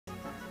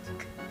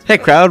Hey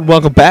crowd,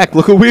 welcome back.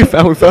 Look what we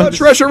found. We found the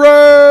treasure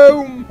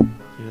room!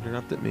 You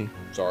interrupted me.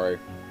 Sorry.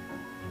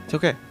 It's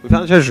okay. We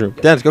found the treasure room.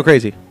 Dennis, go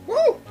crazy. Woo!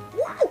 Woo!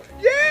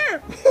 Yeah!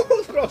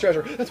 Let's put all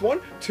treasure. That's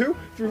 1, 2,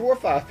 3, 4,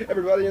 5.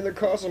 Everybody in their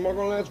cars and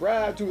Margaret, let's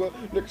ride to a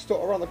liquor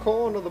store around the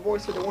corner. The boy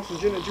said they want some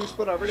gin and juice,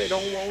 but I really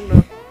don't want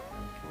to.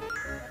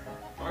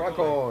 My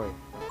coin.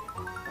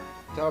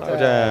 Flower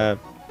tab.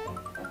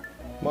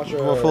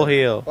 Mushroom. More full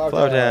heal.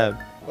 Flower tab.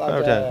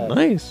 Flower tab.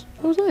 Nice.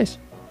 That was nice.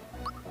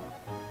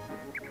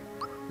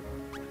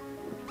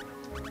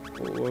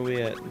 Where are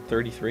we at?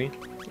 33?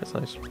 That's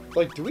nice.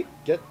 Like, do we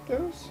get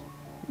those?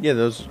 Yeah,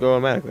 those go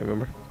automatically,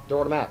 remember? They're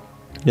automatic.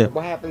 Yeah.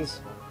 What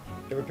happens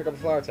if we pick up a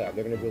flower tab?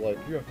 They're going to be like,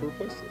 you have to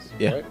replace this.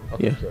 Yeah. Right?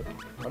 Okay, Yeah. good.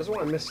 I just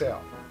want to miss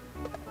out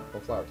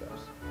on flower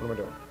tabs. What am I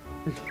doing?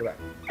 Go back.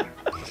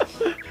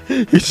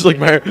 He's just like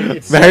Mario.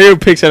 It's Mario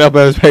picks it up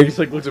and his just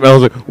like looks at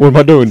Mel's like, "What am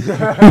I doing?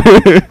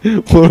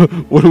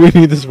 what do we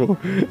need this for?"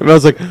 And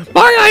Mel's like,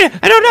 "Mario,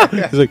 I don't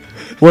know." He's like,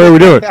 "What are we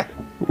doing?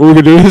 What are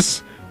we gonna do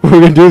this? What are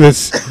we gonna do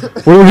this?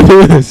 What are we gonna do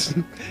with this?"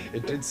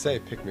 It did say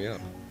pick me up.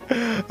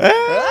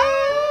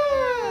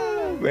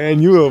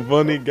 Man, you a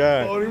funny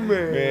guy. Funny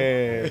man.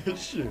 Man,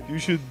 Shit. you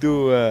should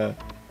do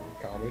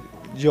Comedy.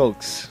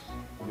 jokes.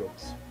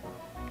 Yokes.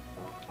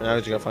 Now I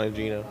just gotta find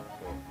Gino.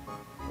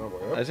 Oh,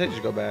 boy. I said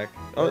just go back.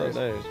 Oh, There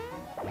there he it is.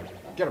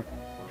 Get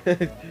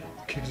him.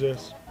 Kicks his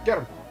ass. Get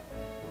him.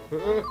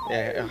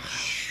 Yeah.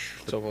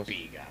 So close.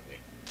 B got me.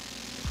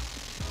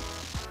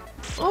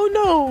 Oh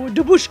no,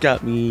 the bush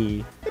got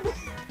me.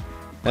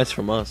 That's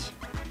from us.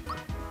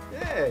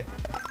 Yeah.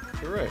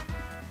 You're right.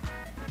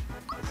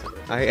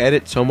 I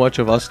edit so much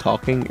of us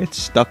talking, it's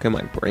stuck in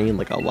my brain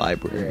like a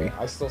library. Yeah,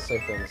 I still say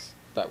things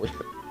that would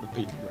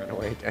beat right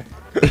away.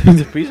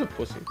 He's a piece of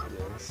pussy.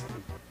 Yes.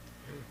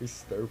 He's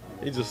stupid.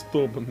 He's a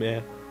stupid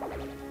man.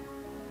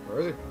 Where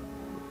is he?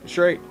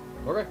 Straight.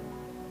 Okay.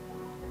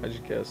 I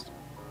just guessed.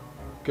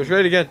 Go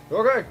straight again.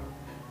 Okay.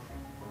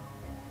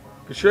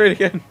 Go straight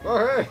again.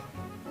 Okay.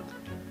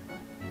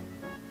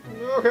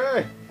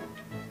 Okay.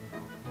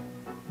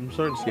 I'm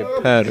starting to see a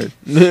Oh. pattern.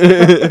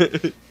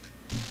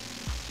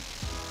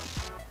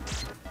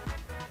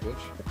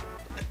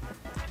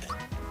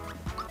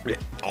 Bitch.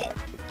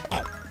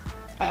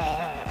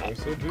 I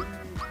said do.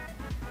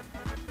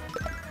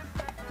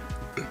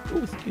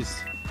 Ooh, jeez.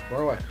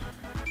 Far away.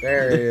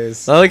 There he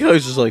is. I like how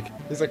he's just like.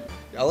 He's like,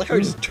 I like how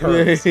he just Yeah,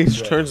 turns. he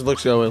just turns and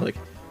looks that way like,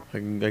 I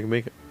can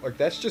make it. Like,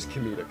 that's just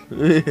comedic.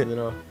 You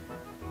know?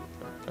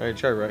 Alright,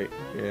 try right.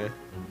 Yeah.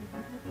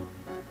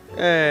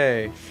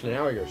 Hey.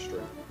 Now he goes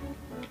straight.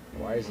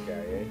 Wise guy,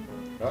 eh?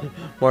 Oh.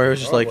 Mario's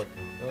just like, boy.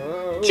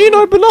 Oh. Gino,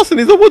 I've been lost in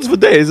the woods for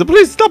days.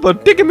 Please stop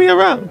digging me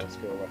around. Let's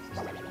go left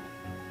this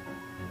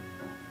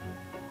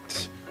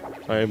time.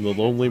 I am the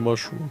lonely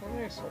mushroom. Oh,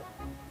 nice one.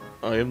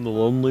 I am the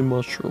lonely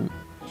mushroom.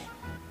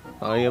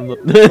 I am the.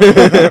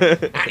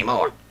 Not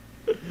anymore.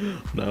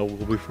 Now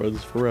we'll be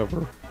friends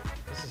forever.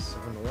 This is so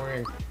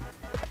annoying.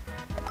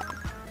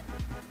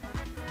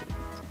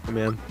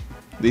 Man,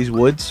 these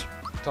woods.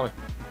 Tell me.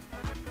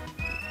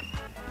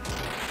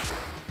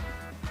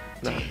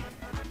 Nah.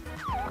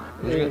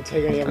 You didn't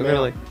take any of I'm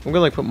them gonna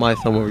like put my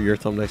thumb over your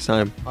thumb next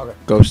time. Okay.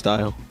 Ghost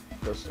style.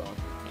 Go stop.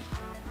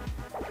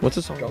 What's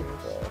the song? Go.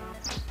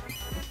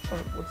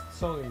 What's the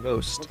song in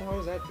Ghost? What the hell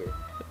does that do?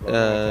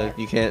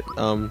 You can't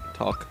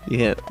talk. You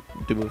can't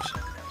do moves.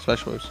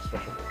 Special moves.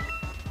 Special.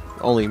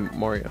 Only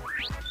Mario.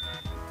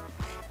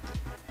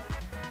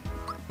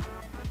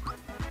 I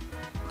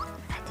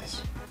got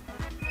this.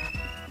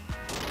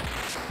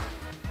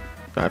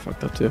 I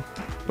fucked up too.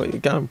 But you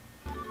got him.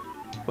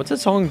 What's that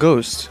song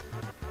Ghost?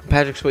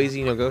 Patrick Swayze,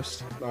 you know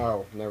Ghost?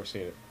 Oh, never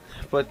seen it.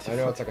 But I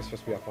know it's like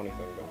supposed to be a funny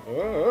thing,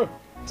 but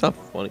it's not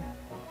funny.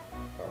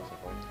 that was so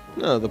funny.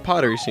 No, the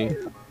pottery scene.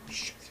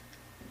 Shit.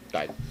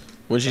 Died.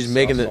 When she's That's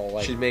making also,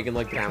 like, she's making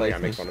like the Family, clay I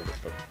make things. fun of it,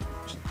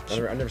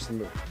 but I never seen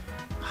the movie.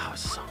 Oh,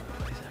 it's a song that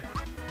plays there.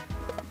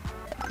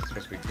 It's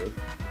supposed to be good.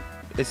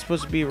 It's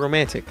supposed to be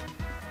romantic.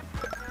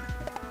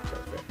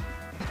 Sounds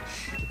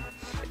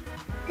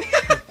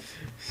bad.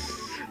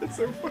 It's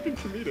so fucking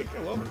comedic. I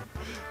love it.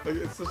 Like,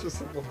 it's such a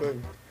simple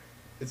thing.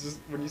 It's just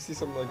when you see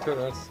something like turn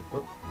around, it's just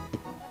like,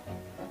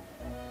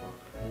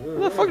 Where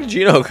the fuck did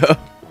Gino go? I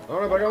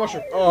don't know, but I got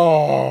mushroom.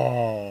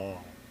 Oh,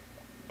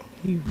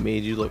 He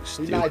made you look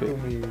he lied to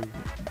stupid. me.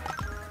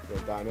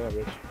 Gonna die now,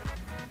 bitch.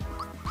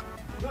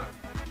 No.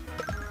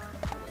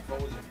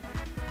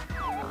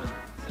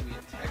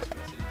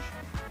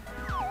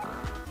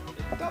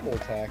 Double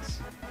attacks.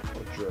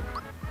 What a jerk.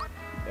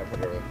 Yeah, put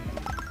it over.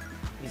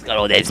 He's got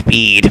all that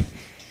speed.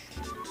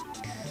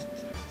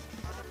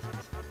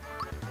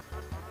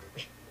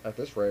 At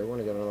this rate, we're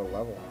gonna get another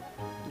level.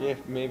 Yeah,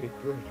 maybe.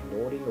 Good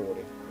lordy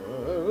lordy.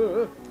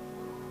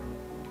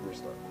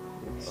 Restart.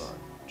 Alright,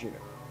 Gino.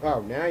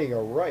 Oh, now you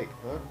go right,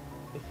 huh?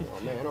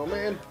 Oh man, oh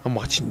man. I'm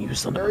watching you,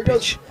 son There of a he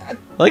goes. bitch. I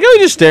like how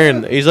he's just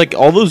staring. He's like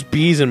all those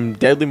bees and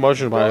deadly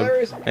mushrooms behind there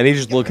him, is- and he's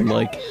just looking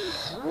like.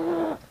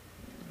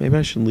 Maybe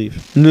I should leave.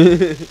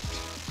 Yeah,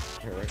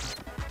 Alright.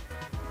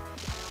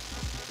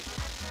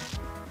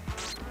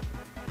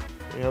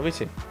 let me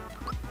see.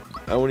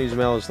 I want to use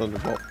Malice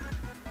Thunderbolt.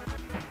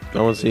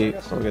 I want to see. I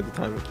want to get the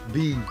timing.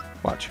 B.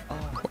 Watch.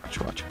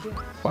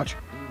 Watch.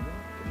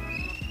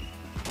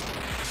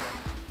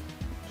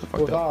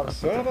 Without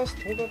service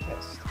to the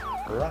test.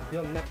 Wrap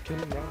your napkin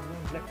round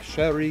your neck,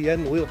 Sherry,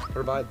 and we'll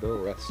provide the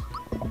rest.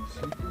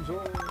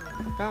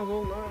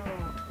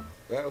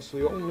 Else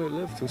we only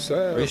live to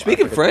serve. Are you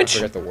speaking French? I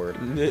forget the word.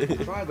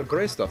 Try the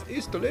grey stuff.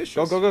 It's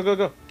delicious.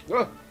 Go.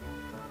 Ah.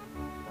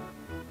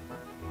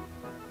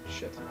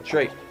 Shit.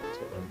 Straight.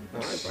 No,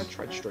 I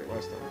tried straight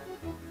last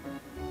time.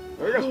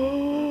 There we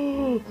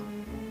go.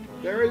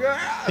 There we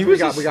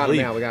go. We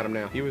got him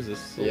now. He was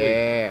asleep.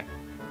 Yeah.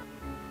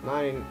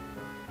 9.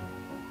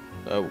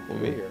 Oh,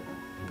 let me Here.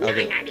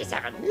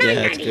 997, Yeah,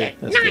 that's good.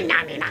 998, That's good.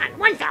 999,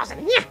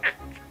 1,000, yeah,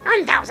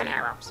 1,000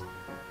 arrows.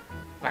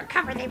 We'll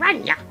cover the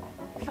run, yeah.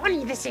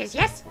 Funny this is,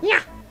 yes,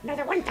 yeah.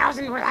 Another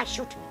 1,000 will I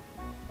shoot.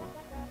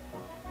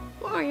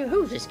 Why,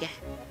 who's this guy?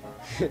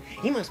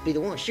 He must be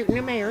the one shooting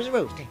the mayor's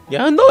roasting.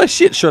 Yeah, I know that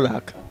shit,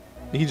 Sherlock.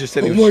 He just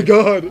said he Oh was. my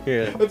god.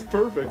 Yeah. That's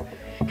perfect.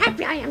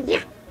 Happy I am,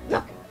 yeah.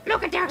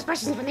 Look at their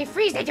expressions when they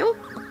freeze, they do.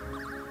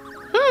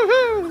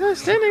 They're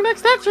standing like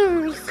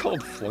statues. It's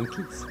called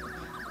flunkies.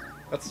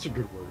 That's such a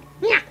good word.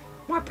 Yeah,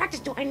 more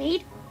practice do I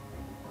need?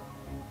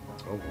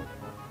 Oh boy.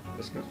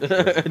 This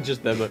guy.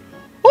 Just them. Like,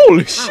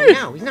 holy Oh shit!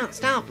 no, he's not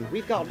stopping.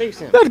 We've got to do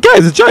something. That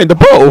guy's a giant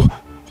bow.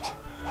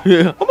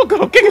 Yeah. Oh my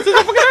god, I'm kicking his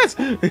fucking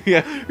ass.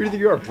 Yeah. Who do you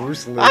think you are,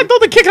 Bruce Lee? I know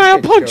the kick and I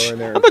Go punch. in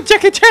there. I'm a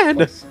Jackie Chan.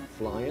 What's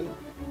flying?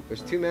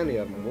 There's too many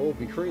of them. We'll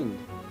be creamed.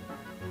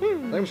 I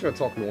think I'm just gonna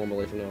talk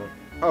normally from now on.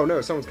 Oh no,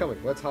 someone's coming.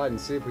 Let's hide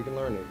and see if we can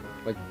learn it.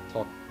 Like,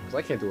 talk. Because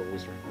I can't do a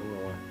rooster. I don't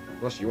know why.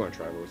 Unless you want to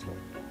try a rooster.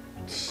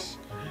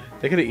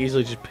 They could have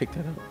easily just picked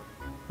that up.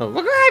 Oh,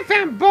 Look what I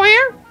found,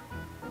 Boyer.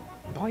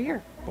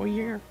 Boyer.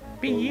 Boyer.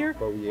 Boyer?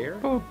 Bowyer.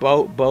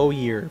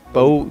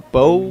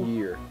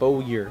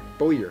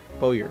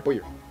 Boyer.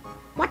 Bowyer.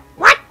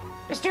 What?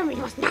 Mr. Me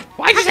must not.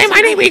 Why'd you say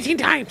my name 18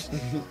 times?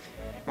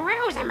 More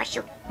arrows I must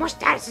shoot. More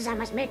statuses I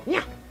must make.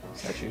 Yeah.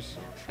 Statues.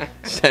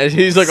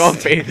 He's like on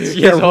Facebook.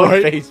 Yeah, He's on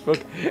right.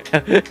 Facebook.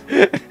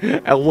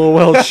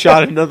 LOL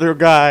shot another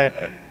guy.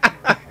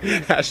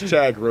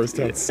 Hashtag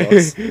Rosetown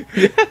sucks.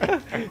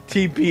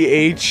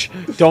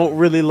 TPH don't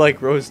really like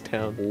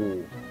Rosetown.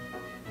 Ooh.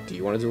 Do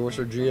you want to do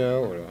Wizard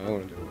Gino or do I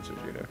want to do Wizard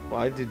Gino? Well,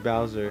 I did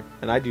Bowser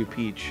and I do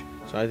Peach,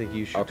 so I think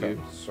you should Okay.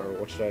 do. So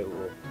what should I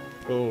roll?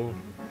 Oh.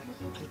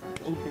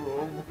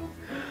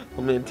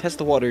 I'm gonna test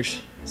the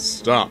waters.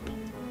 Stop.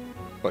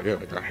 Like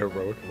a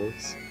heroic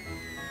voice.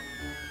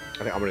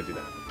 I think I'm gonna do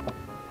that.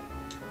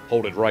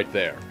 Hold it right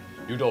there.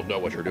 You don't know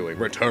what you're doing.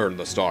 Return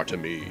the star to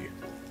me.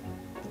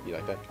 You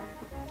like that?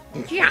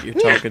 Yeah. You're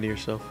yeah. talking to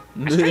yourself.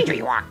 A stranger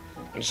you are,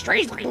 and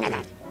strange looking at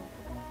that.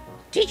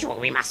 Teach you what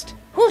we must.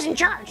 Who's in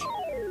charge?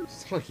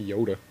 It's like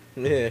Yoda.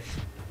 Yeah.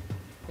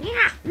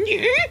 Yeah.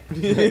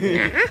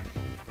 Uh-huh.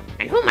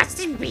 And who must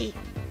it be?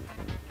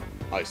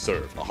 I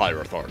serve a higher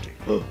authority.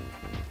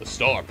 The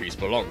star piece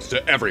belongs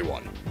to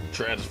everyone.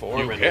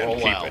 Transform You and can't roll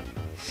keep out.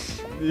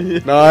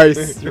 it.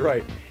 Nice. You're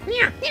right.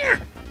 Yeah.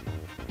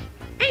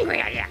 Angry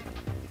at ya.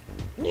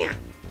 Yeah.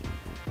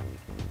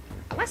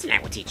 A lesson I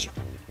will teach you.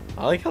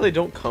 I like how they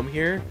don't come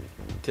here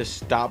to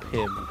stop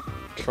him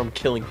from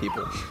killing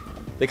people.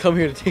 They come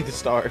here to take the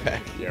star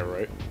back. Yeah,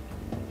 right.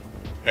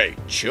 Hey,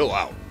 chill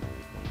out.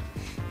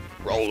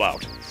 Roll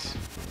out.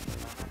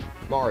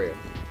 Mario,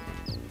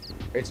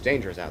 it's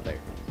dangerous out there.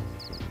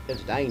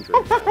 It's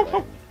dangerous out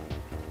there.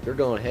 You're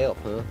gonna help,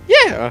 huh?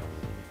 Yeah.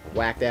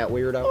 Whack that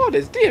weirdo. Oh,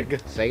 this dick.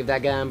 Save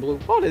that guy in blue.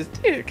 Oh, this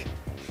dick.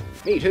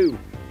 Me too.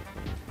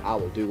 I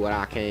will do what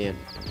I can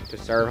to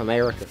serve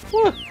America.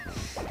 What?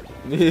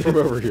 From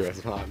over here,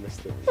 that's why I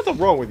missed it. What's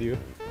wrong with you?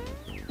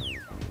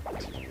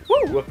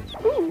 Ooh.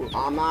 Ooh.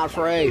 I'm not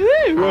afraid.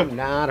 Ooh. I'm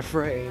not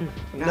afraid.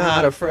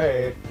 Not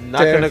afraid.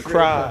 Not gonna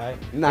cry.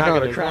 Not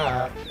gonna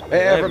cry.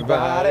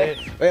 Everybody.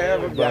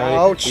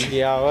 Ouch. Ouch.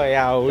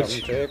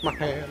 Don't take my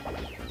hand.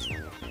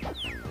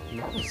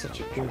 That was such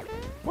a good.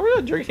 Why are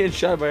you drinking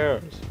shot by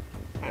arrows?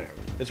 I know.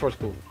 This part's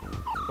cool.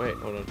 Wait,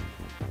 hold on.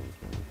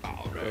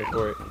 Wait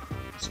for it.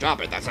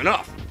 Stop it. That's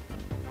enough.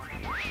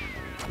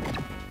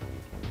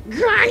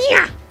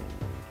 Grania!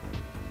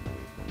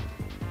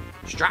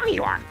 Strong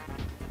you are,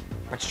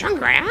 but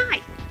stronger am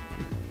I.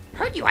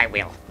 Hurt you I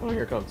will. Oh,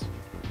 here it comes.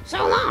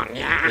 So long,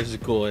 yeah. This is a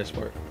cool ass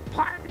part.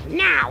 Part.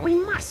 Now we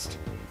must.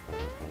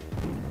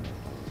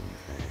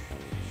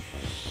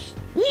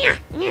 Yeah.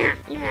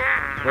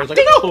 Where's like,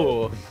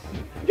 no!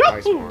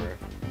 Nice, Mario.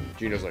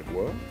 Gino's like,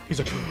 what? He's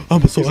like,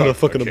 I'm so out of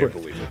fucking I can't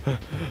breath. believe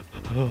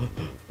it.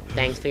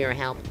 Thanks for your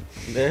help.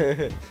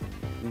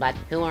 But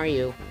who are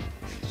you?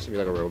 Should be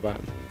like a robot.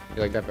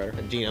 You like that better?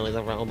 Gino is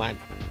a robot.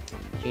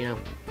 Gino.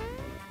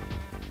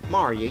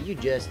 Mario, you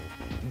just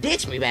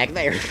ditched me back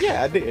there.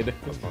 Yeah, I did.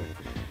 That's funny.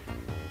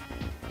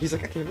 He's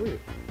like, I can't believe it.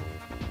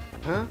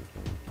 Huh?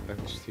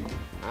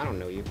 I don't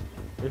know you.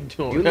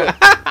 You look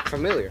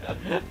familiar.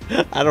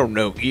 I don't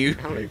know you.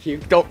 I don't know you.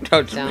 Don't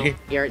touch So, me.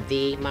 you're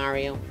the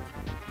Mario.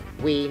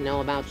 We know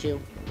about you.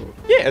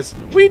 Yes,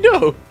 we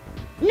know.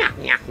 Yeah.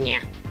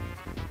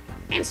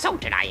 And so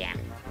did I am.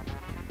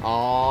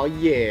 Oh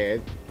yeah.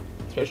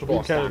 Special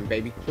Boss beam time, cannon.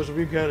 baby. Special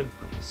beam cannon.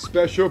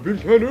 Special beam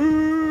cannon. I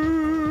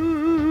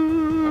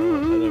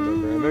don't remember. I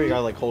remember you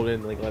gotta like hold it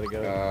and like let it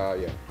go.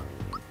 Yeah.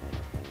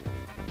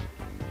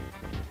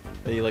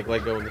 And you like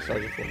let go in the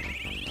sergeant floor.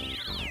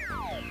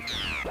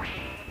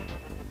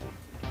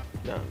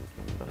 No.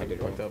 I get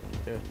fucked up.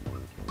 Yeah.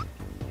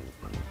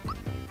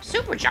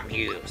 Super jump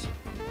use.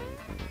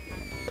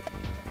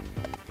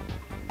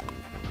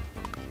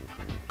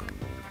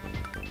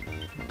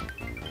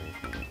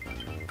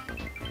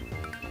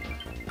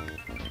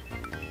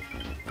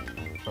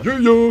 Yeah,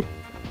 yeah.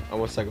 I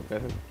want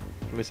psychopath him.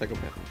 Give me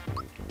psychopath.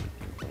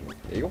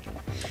 There you go.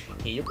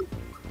 Here you go.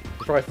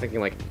 He's probably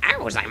thinking like,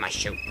 Arrows I must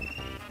shoot.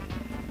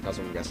 that's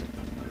what I'm guessing.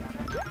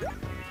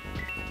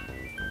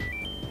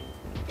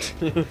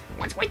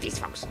 What's with these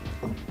folks?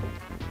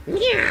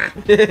 Yeah.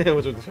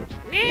 What's with this one?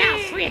 Now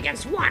 3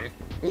 against 1.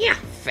 Yeah,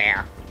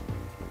 fair.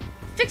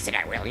 Fix it,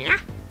 I will, yeah?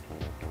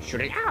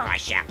 Shoot an arrow, I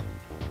shall.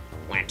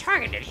 When a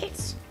targeted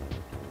hits,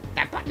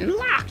 that button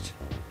locked.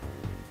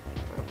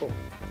 Oh, cool.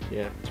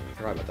 Yeah.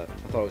 I forgot about that.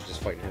 I thought it was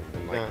just fighting him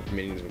and like Nah.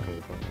 minions would come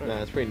with him. Nah,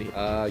 that's pretty neat.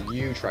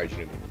 You try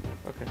Jimmy.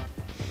 Okay.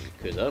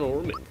 Cause I don't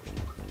remember.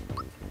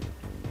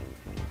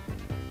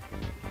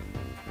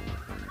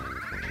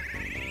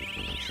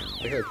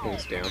 I hear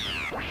points down.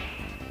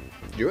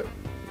 Do it?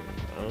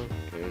 Oh.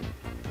 Good.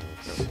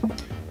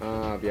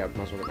 Yeah, might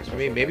as well get my I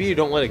mean, maybe you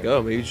don't let it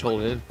go. Maybe you just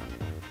hold it in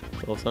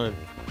the whole time.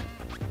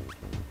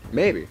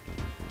 Maybe.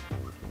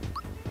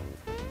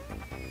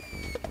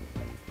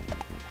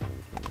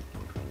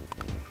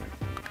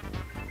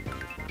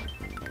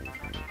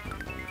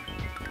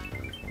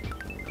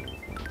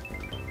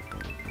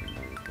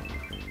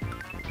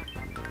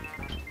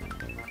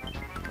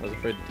 I was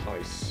afraid.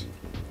 Nice.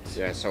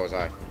 Yeah, so was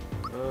I.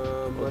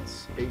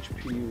 Let's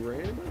HP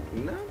random?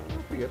 No,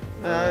 that'll be good.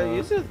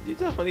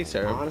 Use a honey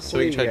syrup. Honestly, so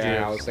we can try yeah,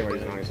 Gino's I was thinking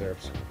right honey now.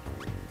 syrups.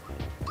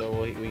 So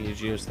we use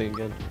Gino's thing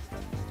again.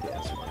 Yeah,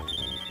 that's fine.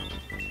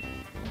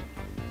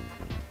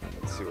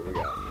 Let's see what we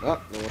got.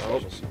 Oh, no more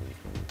specials.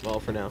 Well,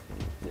 for now.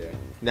 Yeah.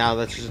 Now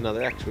that's just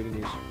another X we can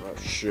use. Oh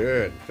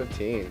shit,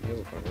 15. He'll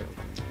look around.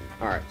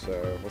 Alright,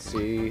 so let's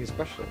see his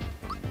special.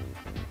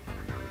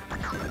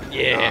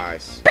 Yeah.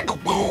 Nice.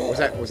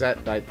 Was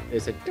that,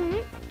 is it,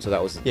 so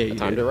that was, Yeah, I you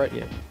timed did. it right?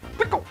 Yeah.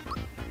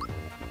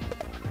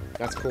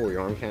 That's cool, your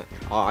arm can't,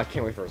 oh, I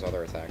can't wait for his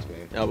other attacks,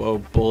 man. Oh,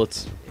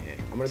 bullets. Yeah,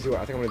 I'm gonna do it,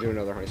 I think I'm gonna do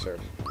another honey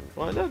syrup.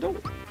 Well, no, don't.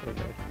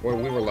 Okay.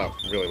 When we were low,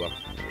 really low.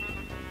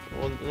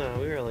 Well, no,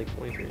 we were at like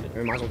 23 now.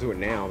 We might as well do it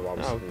now while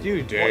Oh, I'm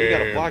dude, well, you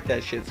gotta block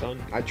that shit,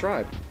 son. I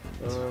tried.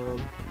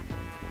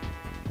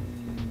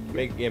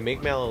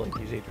 Make Mallow like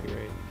use HP,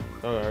 right?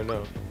 Oh, or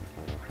no.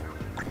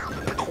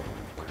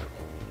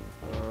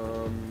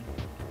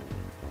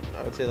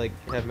 I would say like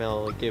have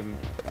Mallow like give him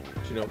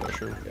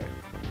mushroom. Okay.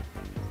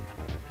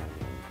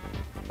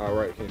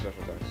 Alright, can you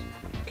special attacks?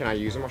 Can I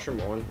use a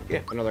mushroom on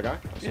another guy?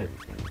 Oh, Yeah.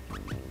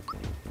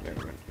 There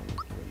we go.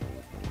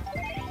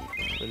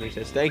 And he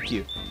says thank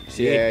you.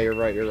 See? Yeah, you're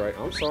right, you're right.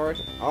 I'm sorry.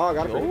 Oh, I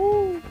got it.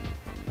 Oh.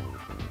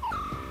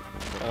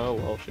 Oh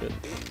well, shit.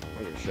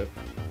 I don't give a shit.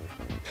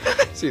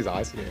 See his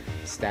eyes? Yeah.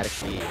 Static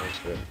E.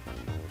 Shit.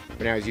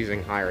 But now he's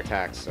using higher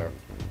attacks, so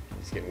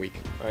he's getting weak.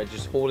 All right,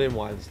 just hold in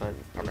wide this time.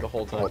 Okay. The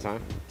whole time. The whole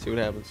time? See what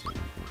happens.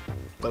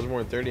 Does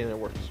more than 30 and it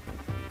works.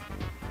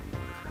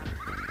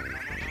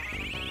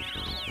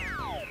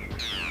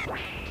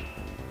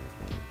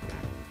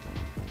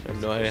 I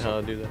have no idea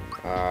how to do that.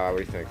 What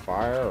do you think?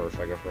 Fire, or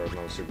should I go for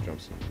another super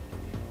jumps?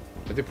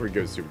 I did pretty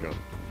good super jump.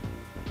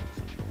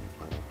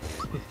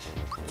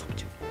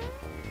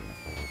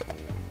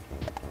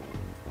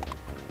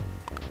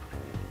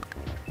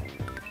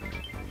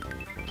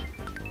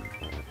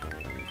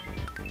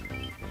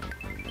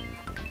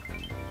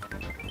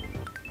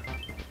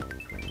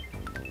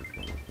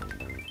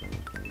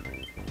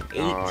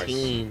 Nice.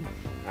 18.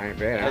 I ain't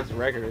bad. That's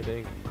record, I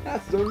think.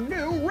 That's the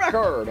new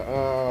record.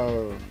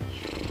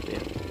 Yeah.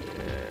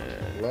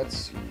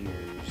 Let's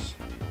use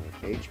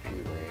HP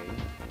rain.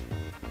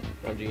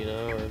 Or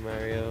Gino or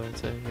Mario, I'd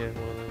say. Yeah,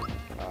 one of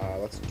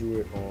them. Let's do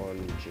it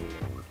on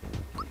Gino.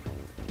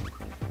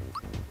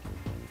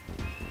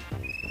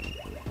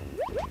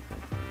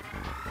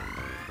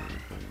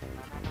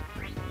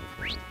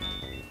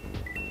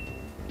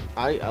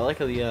 I like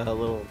how the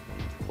little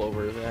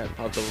clover that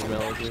popped over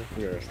Melon too.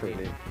 Yeah, it's pretty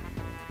neat.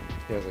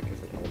 He has like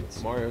different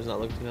elements. Mario's not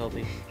looking too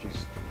healthy.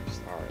 Just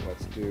alright,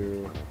 let's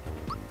do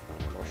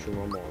mushroom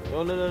on Mario.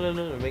 Oh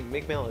no.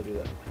 Make Mallow do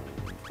that.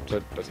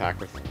 To attack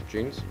with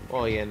genes?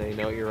 Oh yeah, no, you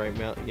know you're right,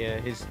 Mal. Yeah,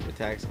 his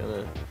attack's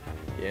gonna.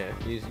 Yeah,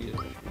 use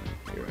mushroom.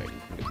 You're right.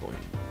 Good point.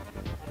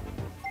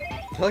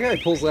 I like how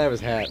he pulls it out of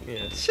his hat.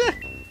 Yeah. Shit.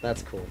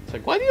 That's cool. It's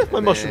like, why do you have my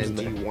And mushrooms in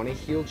then, there? do you want to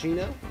heal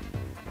Gino?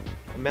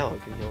 Mallow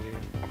can heal you.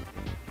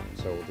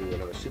 So we'll do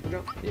another super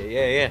jump.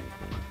 Yeah.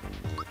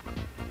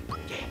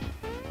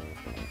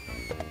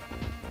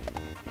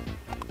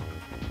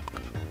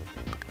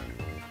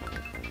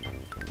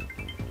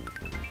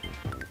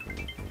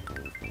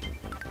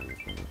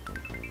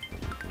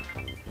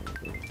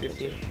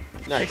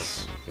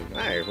 Nice.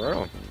 Hey,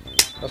 bro.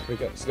 That's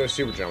pretty good. So those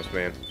super jumps,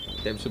 man.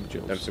 Damn super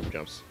jumps. Them super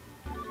jumps.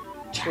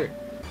 Sweet.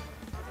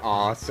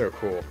 Aw, that's so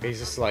cool. He's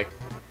just like,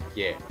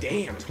 yeah.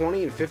 Damn,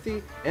 20 and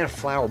 50? And a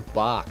flower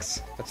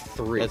box. That's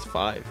 3. That's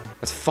 5.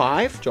 That's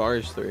 5? Jar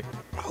is 3.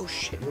 Oh,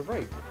 shit, you're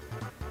right.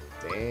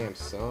 Damn,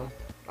 son.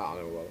 Oh,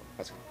 no, well,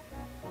 that's...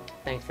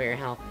 Thanks for your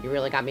help. You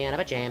really got me out of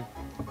a jam.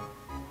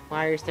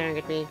 Why are you staring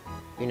at me?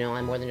 You know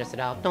I'm more than just a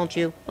doll, don't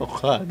you? Oh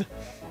god.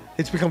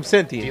 It's become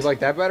sentient. Do you like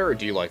that better, or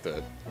do you like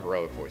the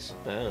heroic voice?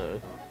 I don't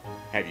know.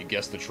 Have you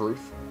guessed the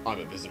truth? I'm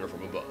a visitor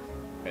from above,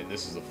 and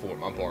this is the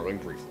form I'm borrowing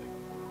briefly.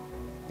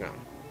 No.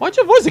 Why'd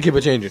your voice keep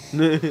changing?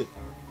 You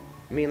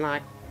mean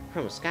like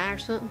from the sky or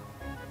something?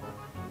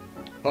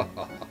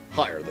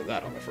 Higher than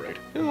that, I'm afraid.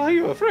 Why are you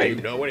Do you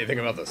afraid? know anything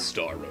about the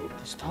Star Road?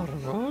 Start a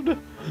rod?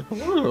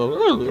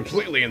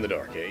 Completely in the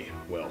dark, eh?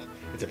 Well,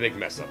 it's a big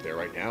mess up there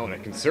right now, and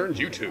it concerns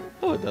you too.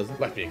 Oh, it doesn't.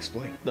 Let me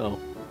explain. No.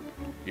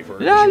 You've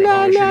heard La of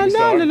la a la shooting la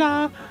star? la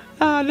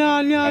la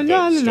la la At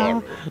la the Star la.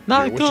 Road,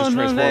 Not your wish is gonna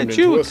transformed let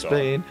into you a star.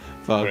 explain.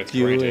 When it's Fuck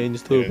you granted, and it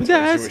stupid turns into a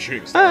ass.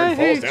 shooting star I and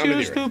falls hate down to you, the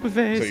earth. stupid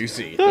face. So you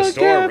see, the Don't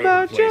Star care Road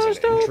about plays your an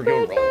integral stupid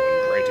role in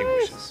granting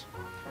face. wishes.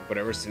 But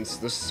ever since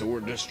the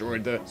sword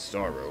destroyed the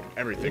Star Road,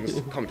 everything's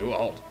come to a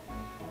halt.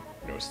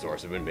 No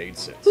stars have been made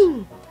since.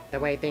 The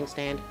way things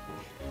stand.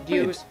 Wait.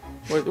 Yours,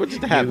 What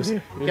just happened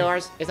here?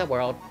 yours is a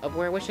world of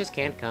where wishes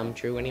can't come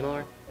true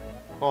anymore.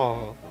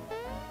 Oh.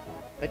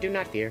 But do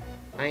not fear.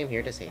 I am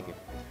here to save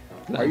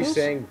you. Are you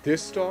saying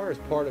this star is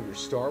part of your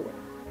Star Way?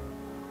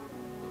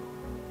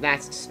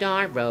 That's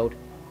Star Road,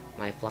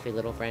 my fluffy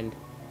little friend.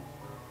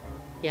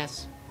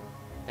 Yes,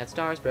 that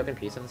star's broken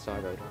piece of the Star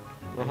Road.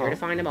 I'm here to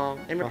find them all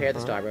and repair the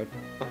Star Road.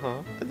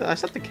 Uh-huh. I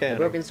set the The can.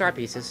 broken star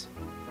pieces.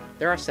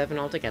 There are 7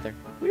 altogether.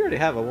 We already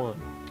have a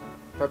 1.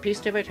 For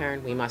peace to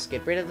return, we must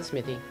get rid of the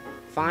smithy,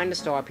 find the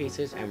star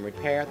pieces, and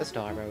repair the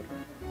Star Road.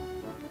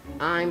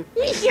 I'm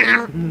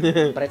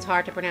but it's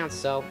hard to pronounce,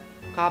 so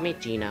call me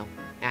Gino,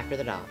 after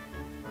the doll.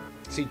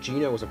 See,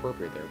 Gino was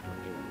appropriate there.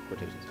 In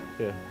quotations.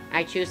 Yeah.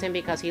 I choose him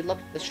because he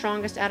looked the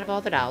strongest out of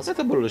all the dolls. That's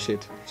a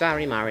bullshit.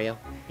 Sorry, Mario.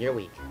 You're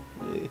weak.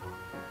 Yeah.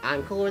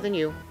 I'm cooler than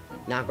you.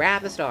 Now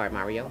grab the star,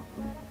 Mario.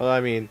 Well,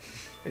 I mean,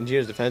 in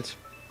Gino's defense,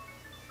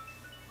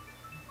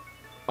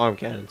 arm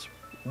cannons.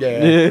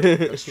 Yeah,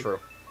 that's true.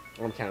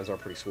 Arm cannons are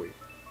pretty sweet.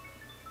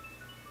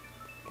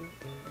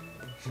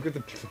 Look at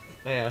the...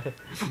 Yeah.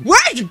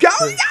 Where's you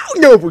going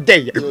on over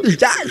there? Is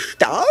that a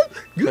star?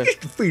 You just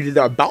defeated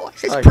our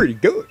boss. That's Hey. pretty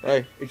good.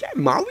 Hey. Is that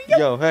Mario?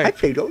 Yo, hey. I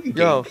played all your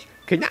Yo. games.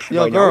 Can I have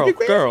Yo, an girl,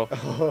 autograph?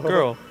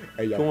 girl.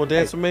 Hey, yo. You wanna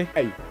dance Hey, with me?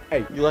 Hey,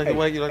 hey. You like the hey,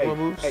 way you like hey, my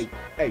moves? Hey,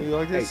 hey. You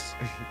like hey. this?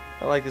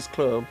 I like this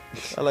club.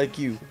 I like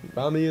you.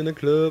 Find me in the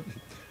club.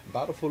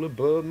 Bottle full of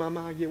bub,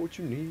 mama, get what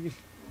you need.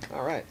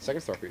 Alright, second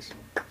star piece.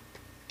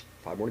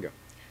 5 more to go.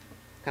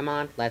 Come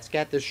on, let's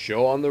get This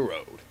show on the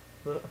road.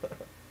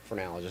 For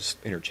now, I'll just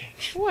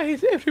interchange. Why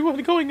is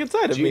everyone going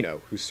inside of me?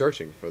 Gino, who's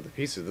searching for the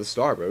pieces of the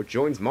Star Road,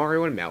 joins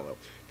Mario and Mallow.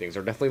 Things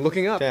are definitely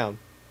looking up. Down.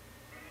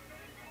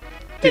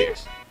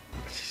 Yes.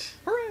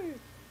 Hooray!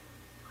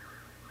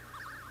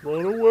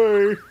 Run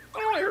away.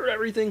 Oh, I heard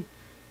everything.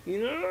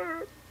 You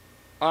know.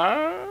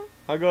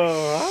 I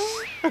go.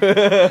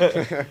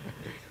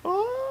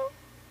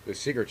 The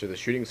secret to the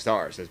shooting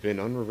stars has been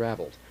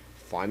unraveled.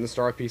 Find the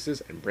star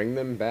pieces and bring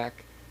them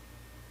back.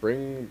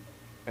 Bring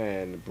Are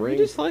you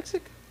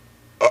dyslexic?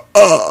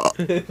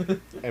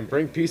 and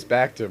bring peace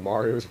back to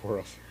Mario's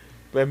world.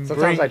 Then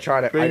Sometimes bring- I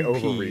try to bring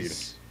overread.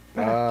 peace.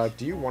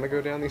 Do you want to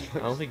go down these I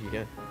don't lines? think you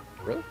can.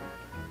 Really?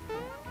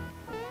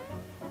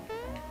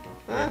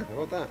 Yeah, how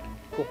about that?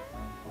 Cool.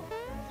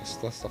 That's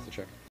stuff to check.